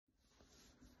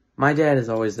My dad is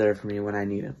always there for me when I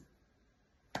need him.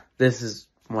 This is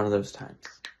one of those times.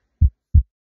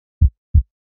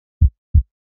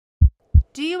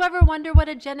 Do you ever wonder what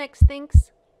a Gen X thinks?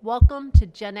 Welcome to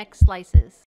Gen X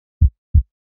Slices.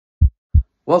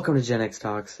 Welcome to Gen X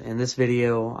Talks. In this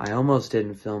video, I almost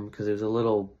didn't film because it was a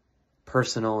little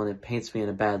personal and it paints me in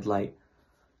a bad light.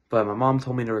 But my mom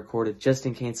told me to record it just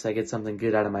in case I get something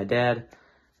good out of my dad.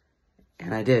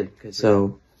 And I did.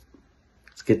 So,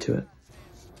 let's get to it.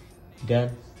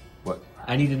 Dad? What?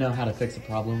 I need to know how to fix a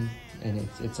problem, and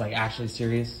it's like actually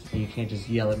serious, and you can't just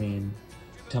yell at me and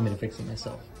tell me to fix it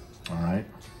myself. All right.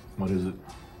 What is it?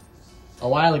 A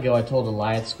while ago, I told a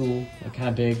lie at school, like kind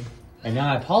of big, and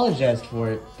now I apologized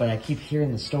for it, but I keep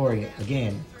hearing the story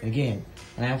again and again,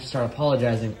 and I have to start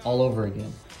apologizing all over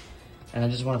again. And I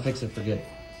just want to fix it for good.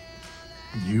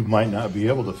 You might not be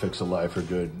able to fix a lie for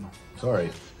good. Sorry.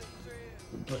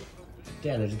 But,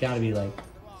 Dad, there's got to be like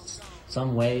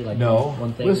some way, like No,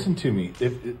 one thing. listen to me.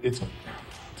 It's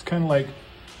kind of like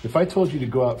if I told you to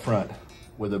go out front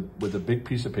with a big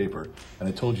piece of paper and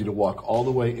I told you to walk all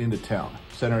the way into town,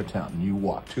 center of town, and you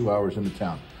walk 2 hours into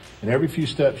town. And every few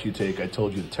steps you take, I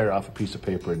told you to tear off a piece of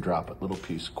paper and drop it, little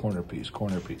piece, corner piece,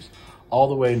 all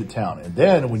the way into town. And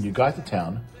then when you got to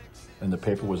town and the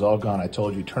paper was all gone, I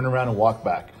told you turn around and walk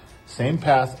back. Same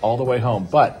path all the way home,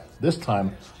 but this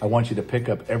time I want you to pick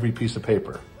up every piece of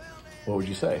paper. What would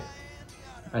you say?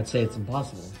 I'd say it's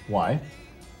impossible. Why?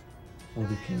 Well,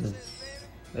 because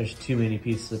there's too many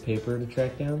pieces of paper to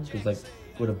track down, because like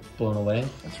would have blown away.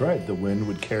 That's right. The wind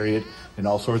would carry it in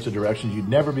all sorts of directions. You'd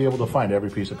never be able to find every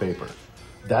piece of paper.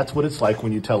 That's what it's like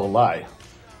when you tell a lie.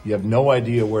 You have no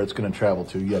idea where it's going to travel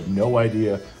to. You have no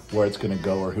idea where it's going to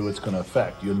go or who it's going to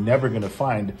affect. You're never going to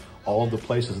find all of the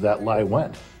places that lie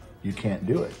went. You can't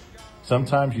do it.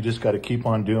 Sometimes you just got to keep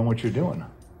on doing what you're doing.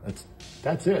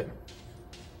 That's it.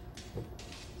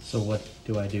 So what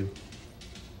do I do?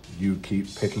 You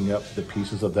keep picking up the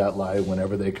pieces of that lie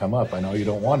whenever they come up. I know you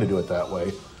don't want to do it that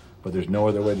way, but there's no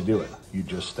other way to do it. You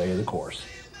just stay the course.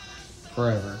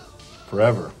 Forever.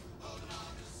 Forever.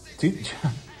 See,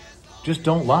 just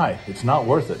don't lie. It's not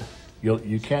worth it.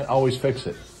 You can't always fix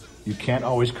it. You can't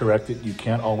always correct it. You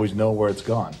can't always know where it's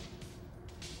gone.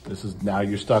 Now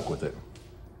you're stuck with it.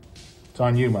 It's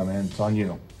on you, my man. It's on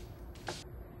you.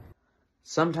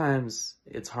 Sometimes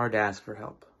it's hard to ask for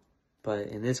help, but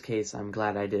in this case, I'm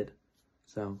glad I did.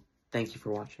 So, thank you for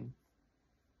watching.